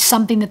by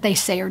something that they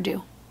say or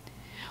do.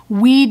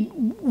 We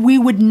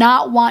would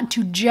not want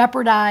to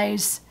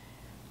jeopardize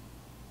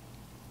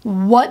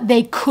what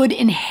they could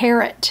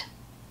inherit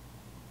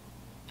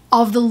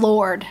of the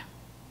Lord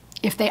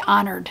if they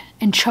honored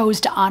and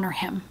chose to honor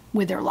him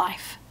with their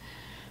life.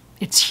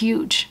 It's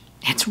huge.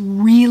 It's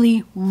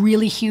really,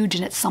 really huge,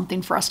 and it's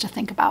something for us to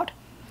think about.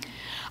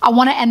 I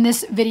want to end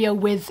this video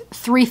with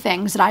 3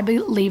 things that I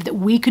believe that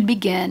we could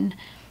begin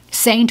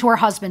saying to our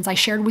husbands. I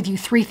shared with you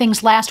 3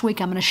 things last week.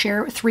 I'm going to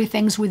share 3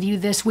 things with you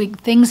this week,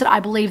 things that I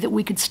believe that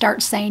we could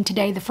start saying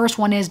today. The first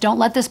one is, don't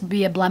let this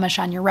be a blemish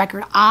on your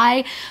record.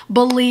 I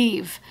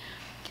believe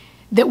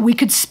that we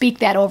could speak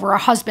that over our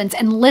husbands.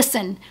 And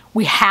listen,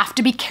 we have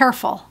to be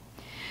careful.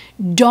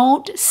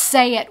 Don't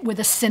say it with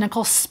a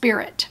cynical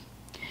spirit.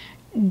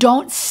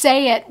 Don't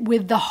say it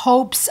with the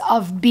hopes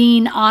of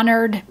being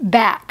honored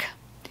back.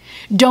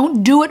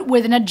 Don't do it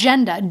with an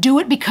agenda. Do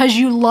it because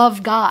you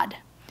love God.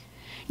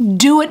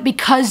 Do it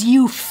because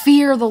you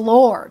fear the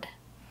Lord.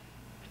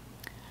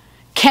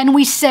 Can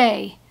we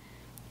say,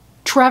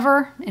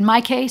 Trevor, in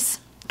my case,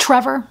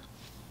 Trevor,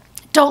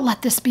 don't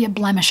let this be a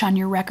blemish on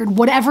your record.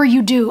 Whatever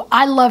you do,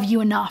 I love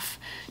you enough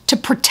to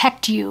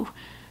protect you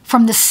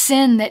from the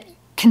sin that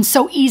can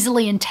so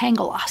easily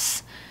entangle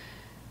us.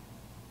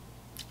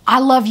 I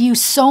love you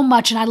so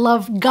much, and I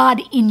love God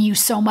in you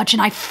so much,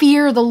 and I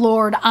fear the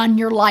Lord on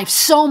your life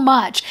so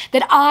much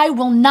that I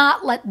will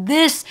not let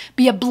this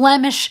be a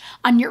blemish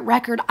on your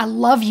record. I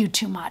love you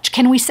too much.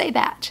 Can we say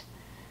that?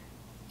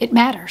 It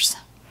matters.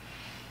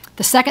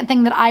 The second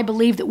thing that I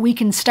believe that we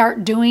can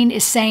start doing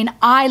is saying,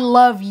 I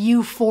love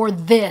you for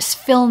this,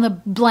 fill in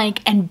the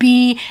blank, and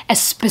be as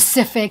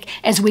specific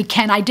as we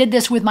can. I did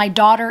this with my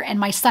daughter and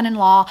my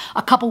son-in-law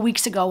a couple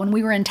weeks ago when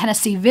we were in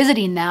Tennessee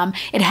visiting them.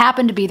 It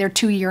happened to be their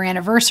 2-year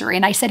anniversary.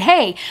 And I said,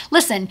 hey,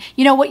 listen,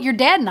 you know what your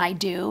dad and I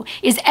do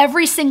is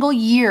every single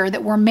year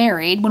that we're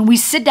married, when we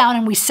sit down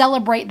and we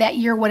celebrate that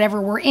year, whatever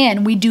we're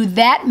in, we do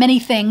that many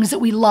things that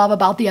we love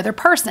about the other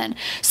person.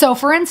 So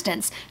for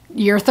instance,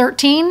 year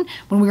 13,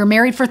 when we were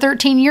married for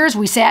 13 years,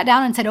 we sat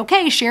down and said,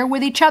 okay, share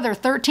with each other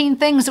 13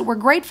 things that we're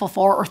grateful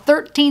for, or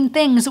 13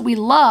 things that we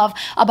love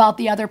about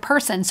the other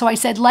person. So I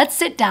said, let's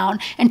sit down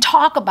and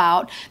talk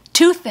about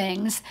 2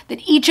 things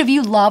that each of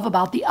you love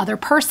about the other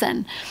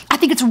person. I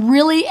think it's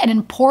really an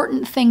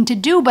important thing to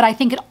do, but I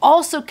think it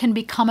also can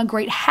become a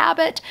great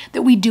habit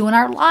that we do in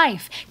our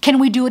life. Can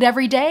we do it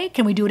every day?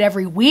 Can we do it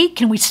every week?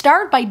 Can we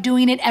start by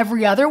doing it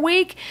every other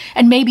week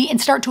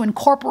and start to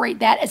incorporate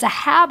that as a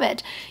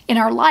habit in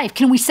our life?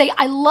 Can we say,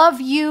 I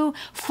love you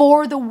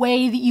for the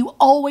way that you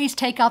always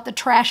take out the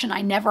trash and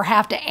I never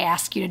have to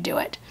ask you to do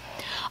it.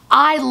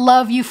 I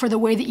love you for the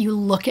way that you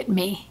look at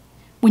me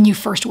when you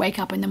first wake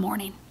up in the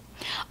morning.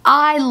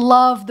 I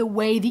love the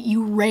way that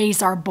you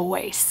raise our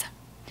boys.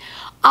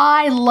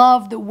 I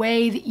love the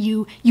way that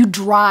you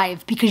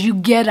drive because you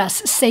get us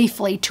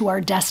safely to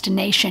our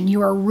destination.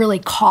 You are a really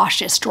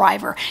cautious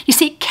driver. You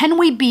see, can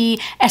we be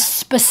as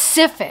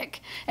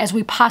specific as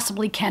we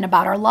possibly can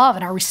about our love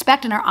and our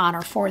respect and our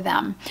honor for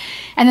them?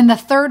 And then the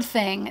third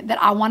thing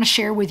that I want to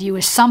share with you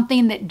is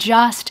something that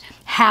just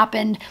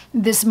happened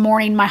this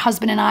morning. My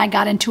husband and I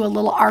got into a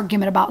little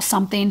argument about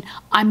something.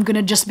 I'm going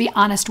to just be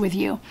honest with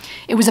you.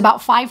 It was about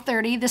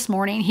 5:30 this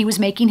morning. He was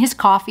making his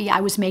coffee.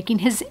 I was making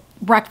his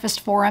breakfast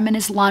for him and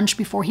his lunch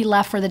before he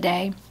left for the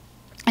day.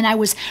 And I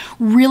was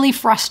really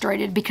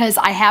frustrated because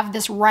I have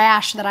this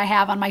rash that I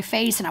have on my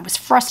face, and I was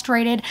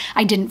frustrated.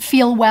 I didn't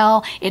feel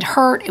well. It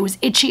hurt. It was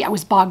itchy. I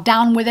was bogged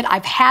down with it.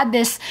 I've had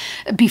this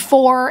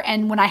before,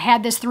 and when I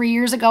had this 3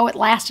 years ago, it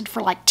lasted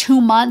for like 2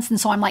 months. And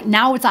so I'm like,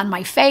 now it's on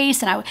my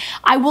face. And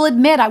I will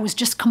admit I was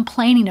just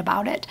complaining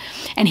about it.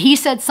 And he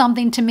said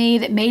something to me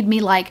that made me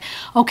like,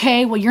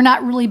 okay, well, you're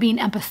not really being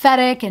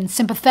empathetic and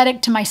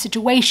sympathetic to my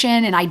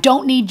situation, and I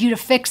don't need you to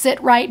fix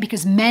it, right?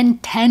 Because men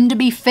tend to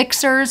be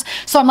fixers.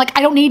 So I'm like,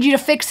 I don't need you to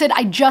fix it.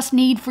 I just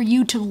need for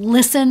you to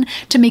listen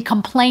to me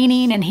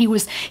complaining. And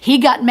he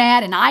got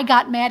mad and I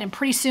got mad, and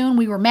pretty soon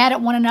we were mad at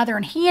one another,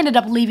 and he ended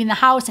up leaving the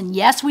house. And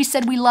yes, we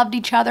said we loved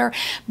each other,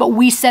 but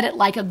we said it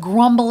like a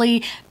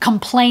grumbly,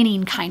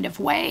 complaining kind of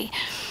way.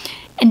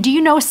 And do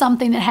you know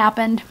something that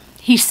happened?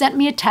 He sent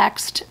me a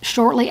text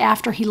shortly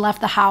after he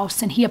left the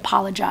house, and he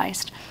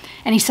apologized.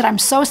 And he said, I'm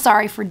so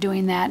sorry for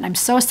doing that, and I'm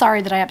so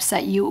sorry that I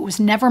upset you. It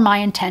was never my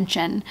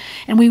intention.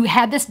 And we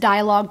had this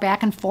dialogue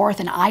back and forth,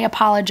 and I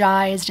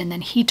apologized, and then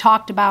he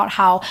talked about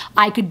how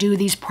I could do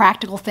these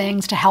practical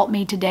things to help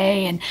me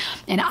today, and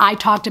I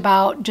talked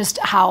about just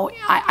how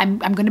I'm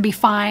going to be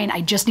fine. I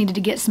just needed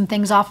to get some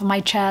things off of my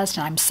chest,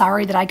 and I'm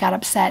sorry that I got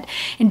upset.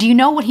 And do you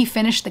know what he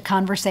finished the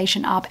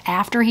conversation up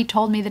after he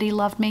told me that he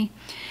loved me?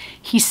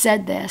 He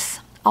said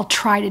this, I'll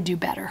try to do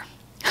better.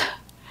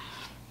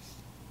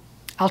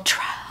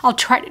 I'll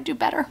try to do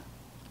better.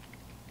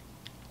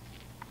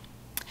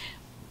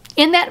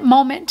 In that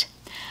moment,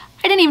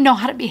 I didn't even know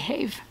how to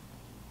behave.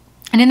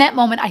 And in that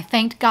moment, I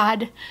thanked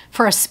God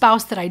for a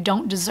spouse that I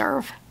don't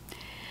deserve.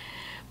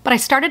 But I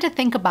started to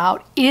think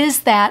about,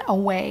 is that a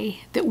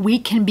way that we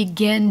can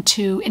begin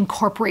to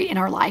incorporate in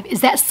our life?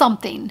 Is that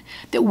something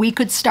that we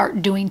could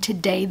start doing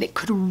today that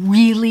could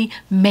really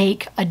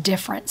make a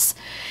difference?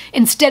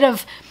 Instead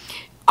of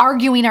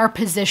arguing our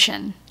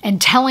position and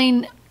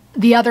telling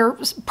the other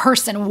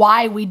person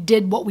why we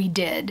did what we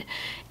did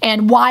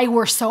and why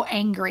we're so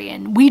angry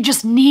and we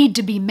just need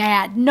to be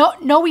mad.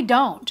 No, we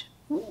don't.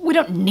 We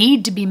don't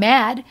need to be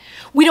mad.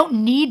 We don't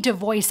need to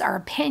voice our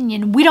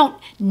opinion. We don't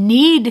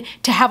need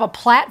to have a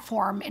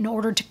platform in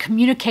order to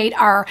communicate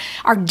our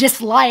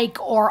dislike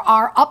or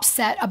our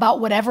upset about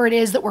whatever it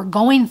is that we're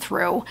going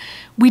through.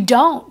 We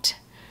don't.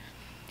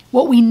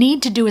 What we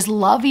need to do is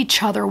love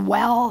each other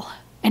well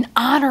and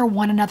honor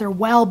one another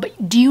well.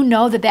 But do you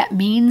know that that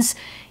means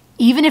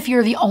even if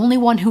you're the only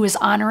one who is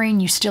honoring,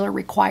 you still are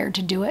required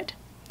to do it?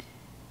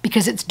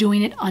 Because it's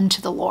doing it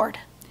unto the Lord.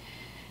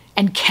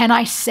 And can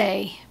I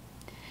say,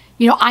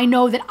 I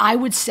know that I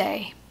would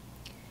say,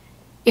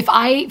 if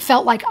I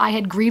felt like I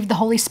had grieved the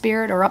Holy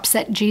Spirit or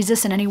upset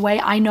Jesus in any way,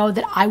 I know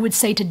that I would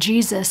say to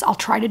Jesus, I'll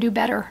try to do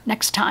better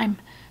next time.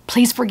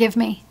 Please forgive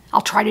me.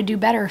 I'll try to do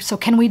better. So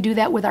can we do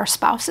that with our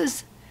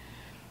spouses?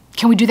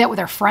 Can we do that with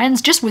our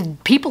friends? Just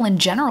with people in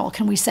general?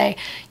 Can we say,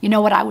 you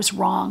know what, I was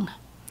wrong.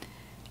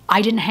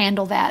 I didn't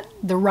handle that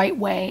the right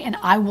way, and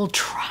I will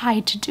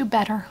try to do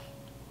better.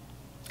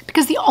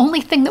 Because the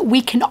only thing that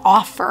we can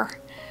offer,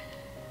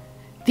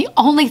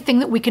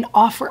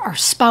 our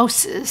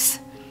spouses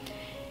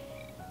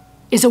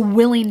is a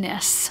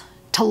willingness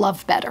to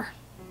love better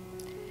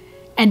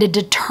and a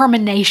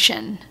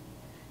determination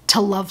to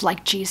love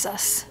like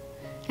Jesus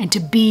and to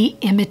be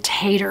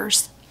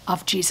imitators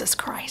of Jesus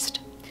Christ.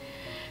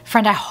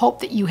 Friend, I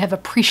hope that you have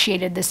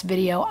appreciated this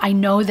video. I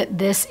know that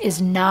this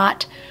is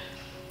not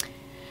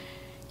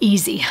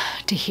easy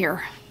to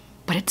hear,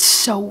 but it's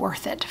so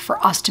worth it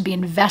for us to be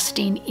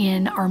investing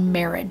in our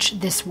marriage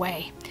this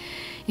way.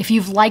 If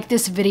you've liked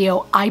this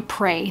video, I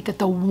pray that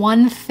the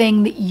one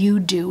thing that you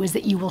do is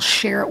that you will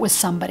share it with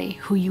somebody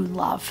who you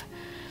love.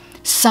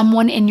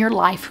 Someone in your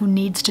life who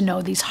needs to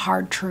know these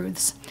hard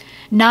truths.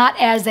 Not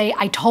as a,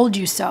 I told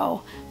you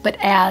so, but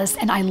as,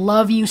 and I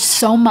love you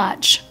so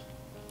much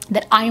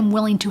that I am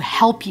willing to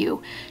help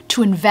you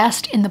to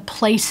invest in the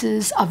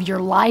places of your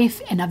life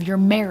and of your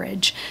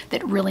marriage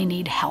that really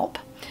need help.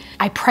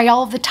 I pray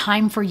all of the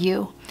time for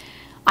you.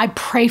 I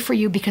pray for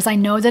you because I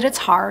know that it's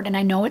hard and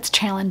I know it's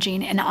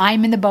challenging and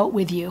I'm in the boat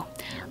with you.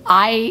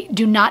 I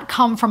do not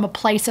come from a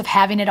place of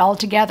having it all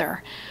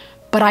together,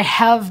 but I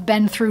have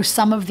been through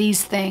some of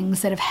these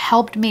things that have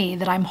helped me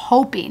that I'm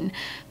hoping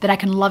that I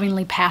can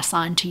lovingly pass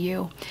on to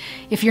you.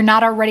 If you're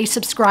not already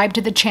subscribed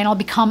to the channel,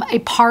 become a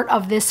part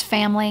of this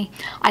family.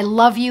 I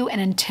love you,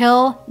 and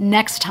until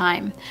next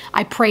time,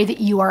 I pray that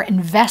you are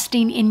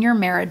investing in your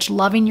marriage,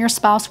 loving your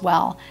spouse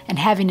well, and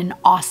having an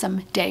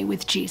awesome day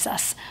with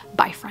Jesus.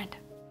 Bye, friend.